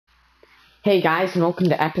Hey guys, and welcome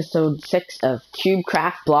to episode 6 of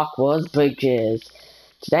CubeCraft BlockWars Bridges.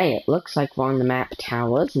 Today it looks like we're on the map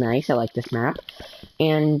Towers. Nice, I like this map.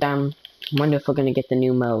 And wonder if we're gonna get the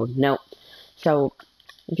new mode. Nope. So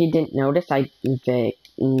if you didn't notice,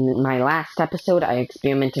 in my last episode I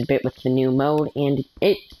experimented a bit with the new mode, and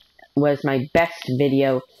it was my best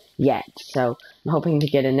video yet. So I'm hoping to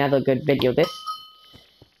get another good video this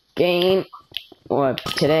game, or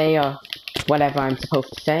today, or whatever I'm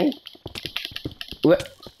supposed to say.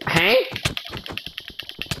 Hey?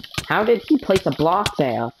 How did he place a block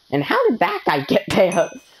there? And how did that guy get there?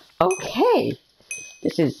 Okay.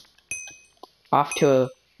 This is off to a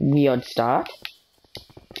weird start.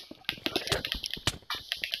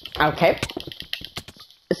 Okay.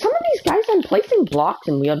 Some of these guys are placing blocks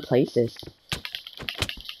in weird places.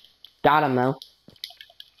 Got him, though.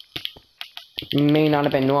 May not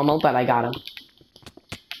have been normal, but I got him.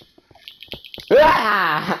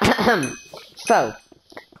 Ah! So,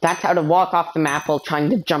 that's how to walk off the map while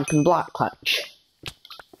trying to jump and block clutch.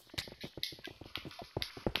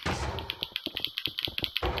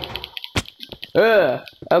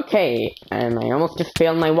 Okay, and I almost just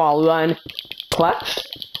failed my wall run. Clutched.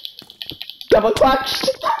 Double clutched!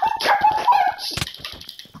 Triple clutched!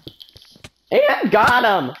 And got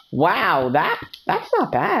him! Wow, that's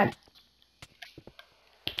not bad.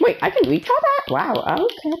 Wait, I can reach all that? Wow,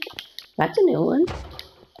 okay. That's a new one.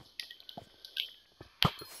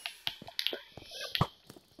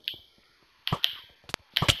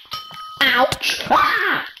 Ouch!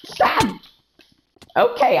 Ah! Stab!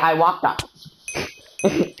 Okay, I walked off.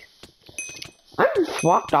 I just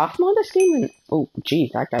walked off more this game and... Oh,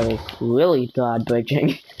 geez, that guy was really god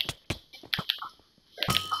bridging.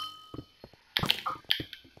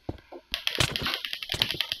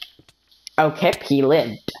 Okay, he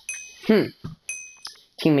lived.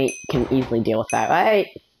 Teammate can easily deal with that, right?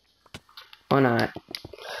 Or not.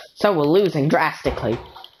 So we're losing drastically.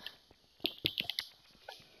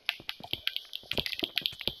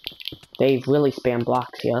 They've really spammed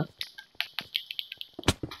blocks here.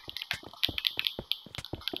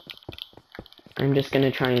 I'm just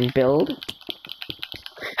gonna try and build.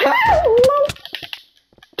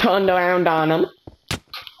 Turned around on him.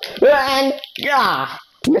 And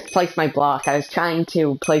misplaced my block. I was trying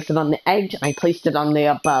to place it on the edge, and I placed it on the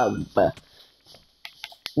above.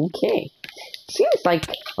 Okay. Seems like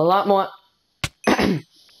a lot more... I'm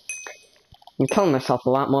killing myself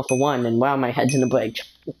a lot more for one, and wow, my head's in a bridge.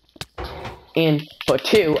 And for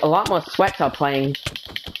two, a lot more sweats are playing.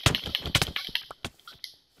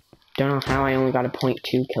 Don't know how I only got a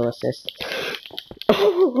 0.2 kill assist.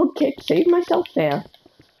 Oh, okay, saved myself there.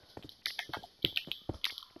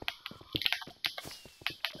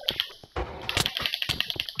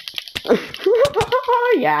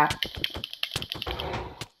 Oh, yeah.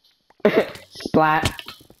 Splat.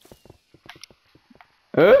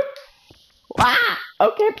 Ah!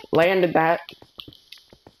 Okay, landed that.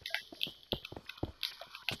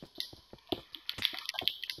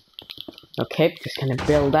 Okay, just gonna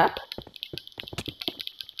build up.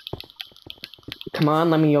 Come on,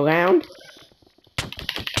 let me around.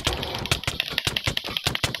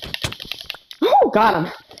 Oh, got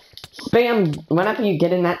him! Spam, whenever you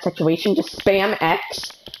get in that situation, just spam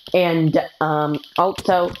X, and,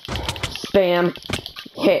 also, spam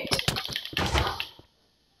hit.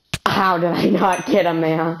 How did I not get him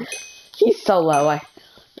there? He's so low.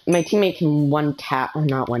 My teammate can one tap, or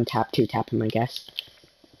not one tap, two tap him, I guess.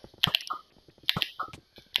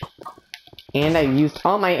 And I used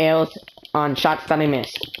all my arrows on shots that I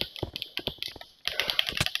missed.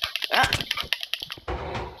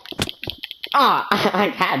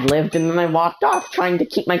 I had lived and then I walked off trying to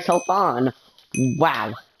keep myself on.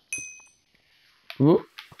 Wow. Ooh.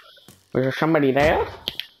 Was there somebody there?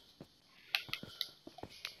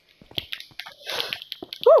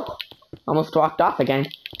 Whew. Almost walked off again.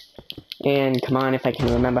 And come on, if I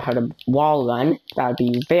can remember how to wall run, that would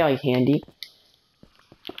be very handy.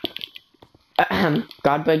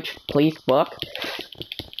 God bridge, please work.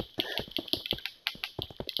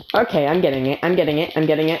 Okay, I'm getting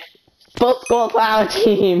it. Full score for our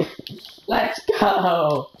team! Let's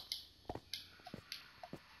go!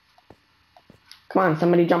 Come on,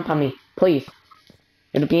 somebody jump on me, please.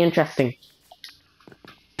 It'll be interesting.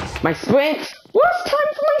 My sprint! Worst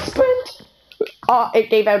time for my sprint! Oh, it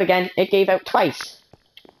gave out again. It gave out twice.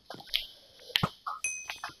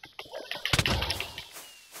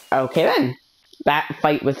 Okay then. That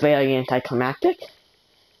fight was very anticlimactic.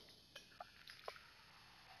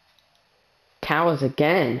 Towers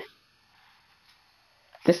again.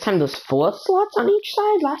 This time there's 4 slots on each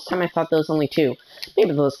side? Last time I thought there was only 2.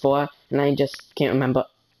 Maybe there was 4, and I just can't remember.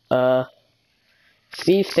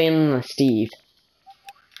 Steve staying the Steve.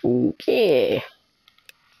 Okay.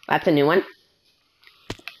 That's a new one.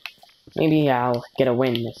 Maybe I'll get a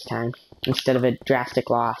win this time, instead of a drastic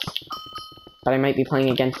loss. But I might be playing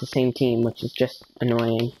against the same team, which is just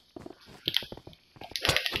annoying.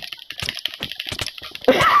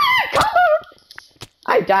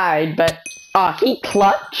 I died, but... oh, he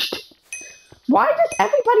clutched? Why does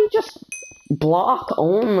everybody just block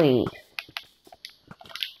only?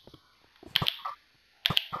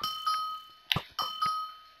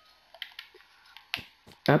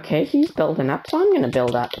 Okay, he's building up, so I'm gonna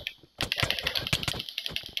build up.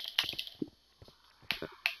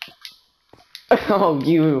 Oh,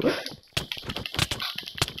 you...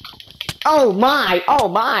 oh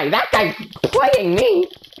my, that guy's playing me!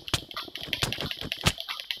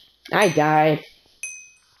 I died.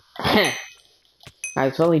 I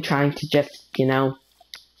was really trying to just, you know,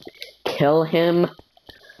 kill him.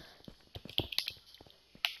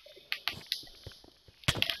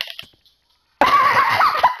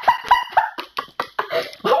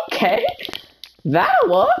 Okay, that'll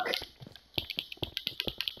work.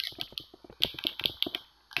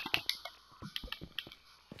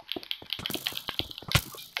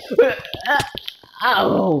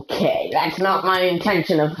 Okay, that's not my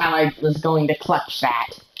intention of how I was going to clutch that.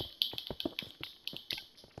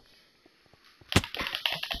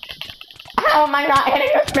 How am I not hitting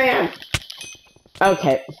this man?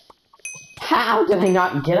 Okay. How did I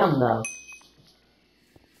not get him, though?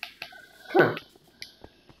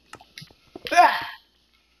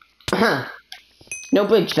 Huh. No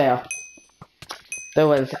bridge there. There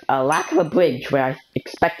was a lack of a bridge where I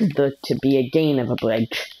expected there to be a gain of a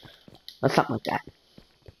bridge. Or something like that.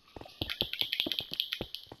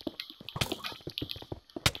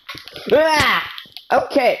 Ah!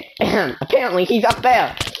 Okay. Apparently he's up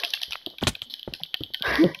there.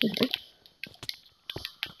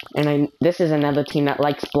 And this is another team that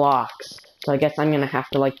likes blocks. So I guess I'm gonna have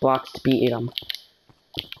to like blocks to beat them.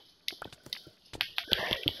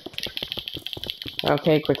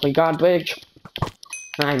 Okay, quickly, God bridge.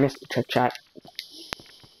 I missed the trick shot.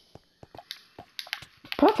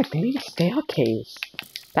 Perfect, maybe a staircase.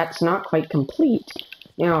 That's not quite complete.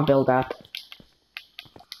 Now I'll build up.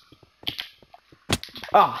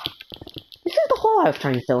 Oh, this is the hole I was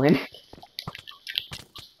trying to fill in.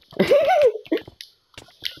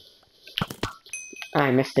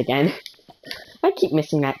 I missed again. I keep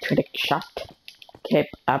missing that trick shot. Okay,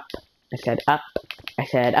 up. I said up. I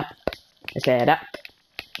said up. I said up.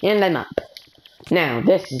 And I'm up. Now,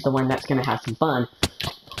 this is the one that's gonna have some fun.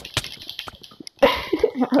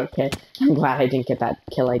 Okay, I'm glad I didn't get that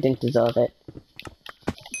kill. I didn't deserve it.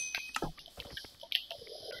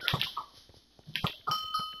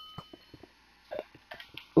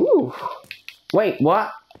 Ooh. Wait,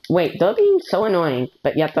 what? Wait, they're being so annoying,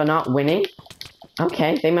 but yet they're not winning?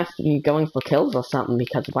 Okay, they must be going for kills or something,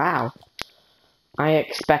 because wow. I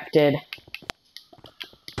expected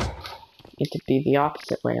it to be the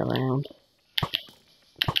opposite way around.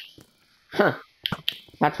 Huh.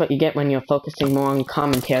 That's what you get when you're focusing more on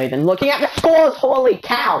commentary than looking at the scores! Holy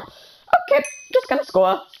cow! Okay, just gonna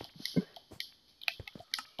score.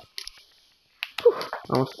 Whew,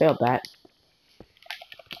 almost failed that.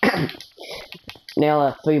 Nail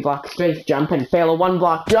a 3-block strafe jump and fail a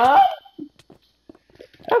 1-block jump!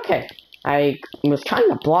 Okay, I was trying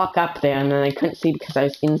to block up there and then I couldn't see because I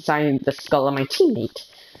was inside the skull of my teammate.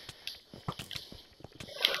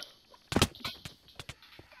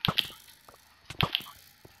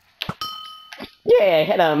 Yeah, I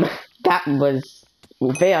hit him. That was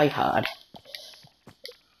very hard.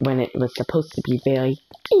 When it was supposed to be very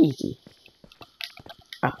easy.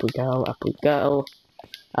 Up we go, up we go.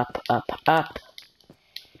 Up, up, up.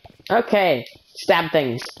 Okay, stab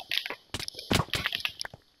things.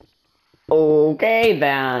 Okay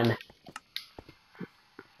then.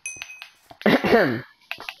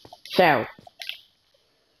 So.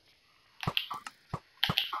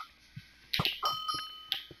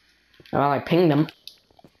 Well, I pinged him.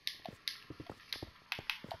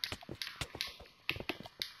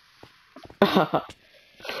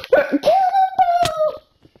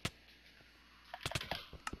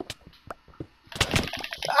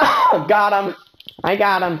 Oh, got him. I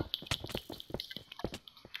got him.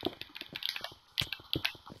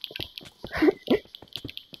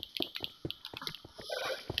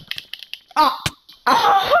 Oh.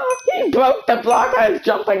 Oh, he broke the block I was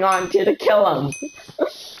jumping onto to kill him.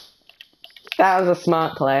 That was a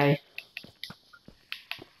smart play.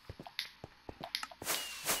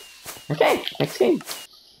 Okay, next game.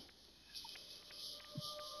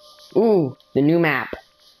 Ooh, the new map.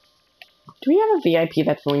 Do we have a VIP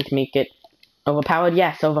that's going to make it Overpowered?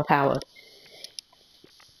 Yes, overpowered.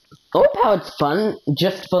 Overpowered's fun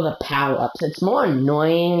just for the power-ups. It's more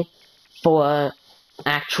annoying for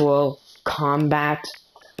actual combat,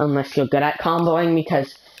 unless you're good at comboing,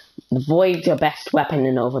 because the Void's your best weapon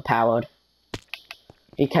in overpowered.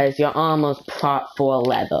 Because you're almost prot for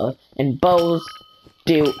leather, and bows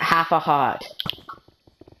do half a heart.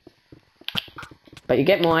 But you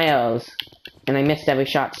get more arrows, and I missed every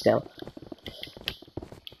shot still.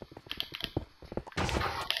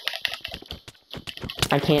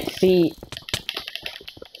 I can't see.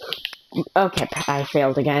 Okay, I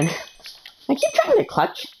failed again. I keep trying to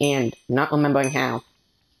clutch and not remembering how.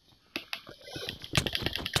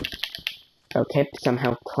 Okay,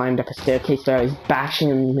 somehow climbed up a staircase where I was bashing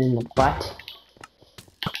him in the butt.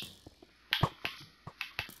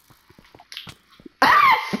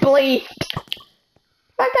 Ah! Spleefed!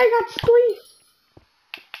 That guy got spleefed!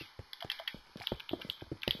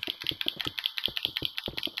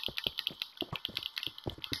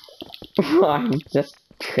 I'm just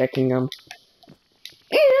tricking him.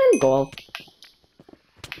 And goal.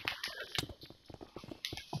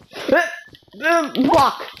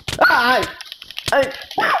 Block! Ah!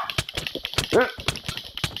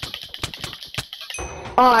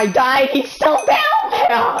 Oh, I died! He's still down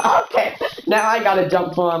there! Okay, now I gotta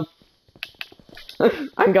jump for him.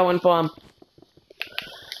 I'm going for him.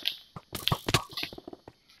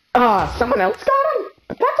 Ah, someone else got him?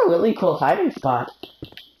 But that's a really cool hiding spot.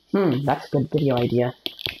 That's a good video idea.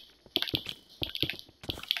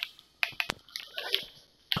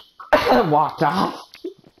 Walked off.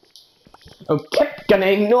 Okay, gonna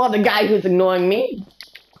ignore the guy who's ignoring me.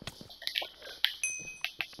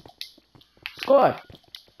 Score.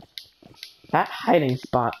 That hiding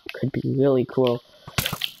spot could be really cool.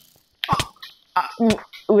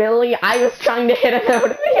 Really? I was trying to hit him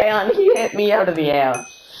out of the air and he hit me out of the air.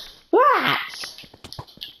 What?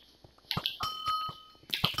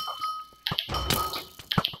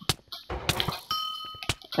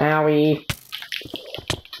 Owie.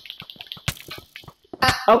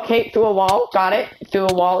 Okay, through a wall. Got it. Through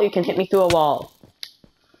a wall. You can hit me through a wall.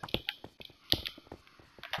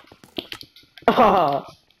 Oh.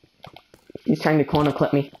 He's trying to corner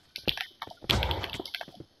clip me.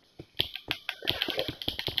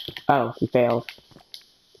 Oh, he failed.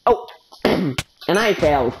 Oh! And I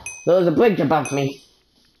failed. There was a bridge above me.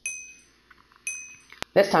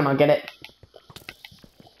 This time I'll get it.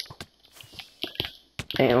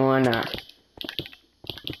 And why not?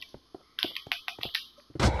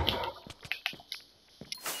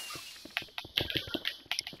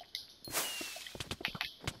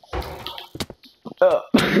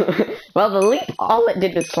 Well, the leap, all it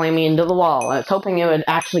did was slam me into the wall. I was hoping it would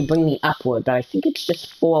actually bring me upward, but I think it's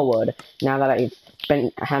just forward, now that I've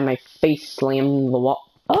had my face slammed into the wall.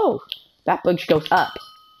 Oh, that bridge goes up.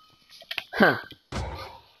 Huh.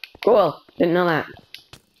 Cool, didn't know that.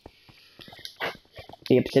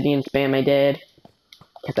 The obsidian spam I did,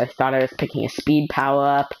 because I thought I was picking a speed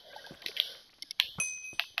power-up.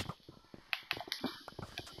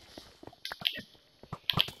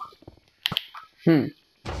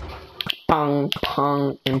 Pong,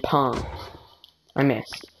 pong, and pong. I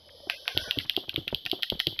missed.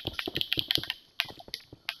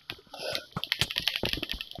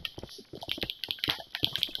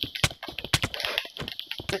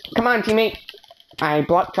 Come on, teammate. I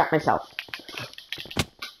block track myself.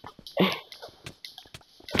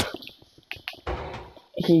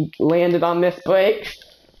 He landed on this bridge.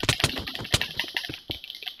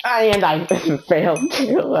 And I failed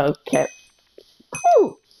too. Okay.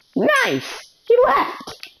 Ooh, nice! He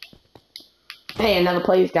left! Hey, another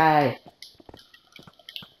plays guy.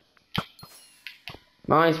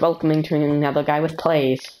 I'm always welcoming to another guy with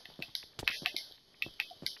plays.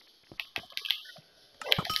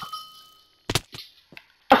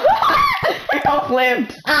 We both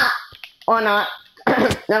lived! Ah! Or not.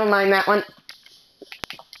 Never mind that one.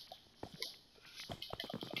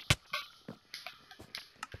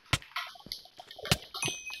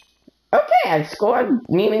 Okay, I scored,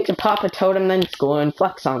 meaning to pop a totem, then score and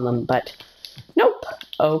flex on them, but nope.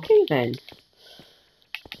 Okay, then.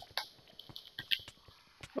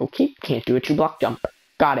 Okay, can't do a 2-block jump.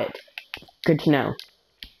 Got it. Good to know.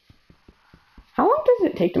 How long does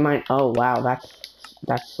it take to mine? Oh, wow,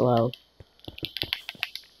 that's slow.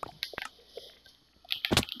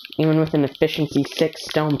 Even with an efficiency 6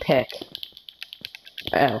 stone pick.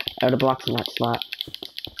 Oh, out of blocks in that slot.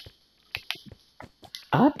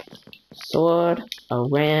 Up. Sword,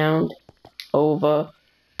 around, over.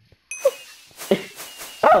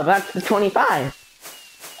 Oh, that's the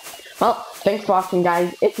 25. Well, Thanks for watching,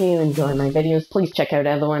 guys. If you enjoy my videos, please check out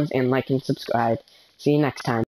other ones and like and subscribe. See you next time.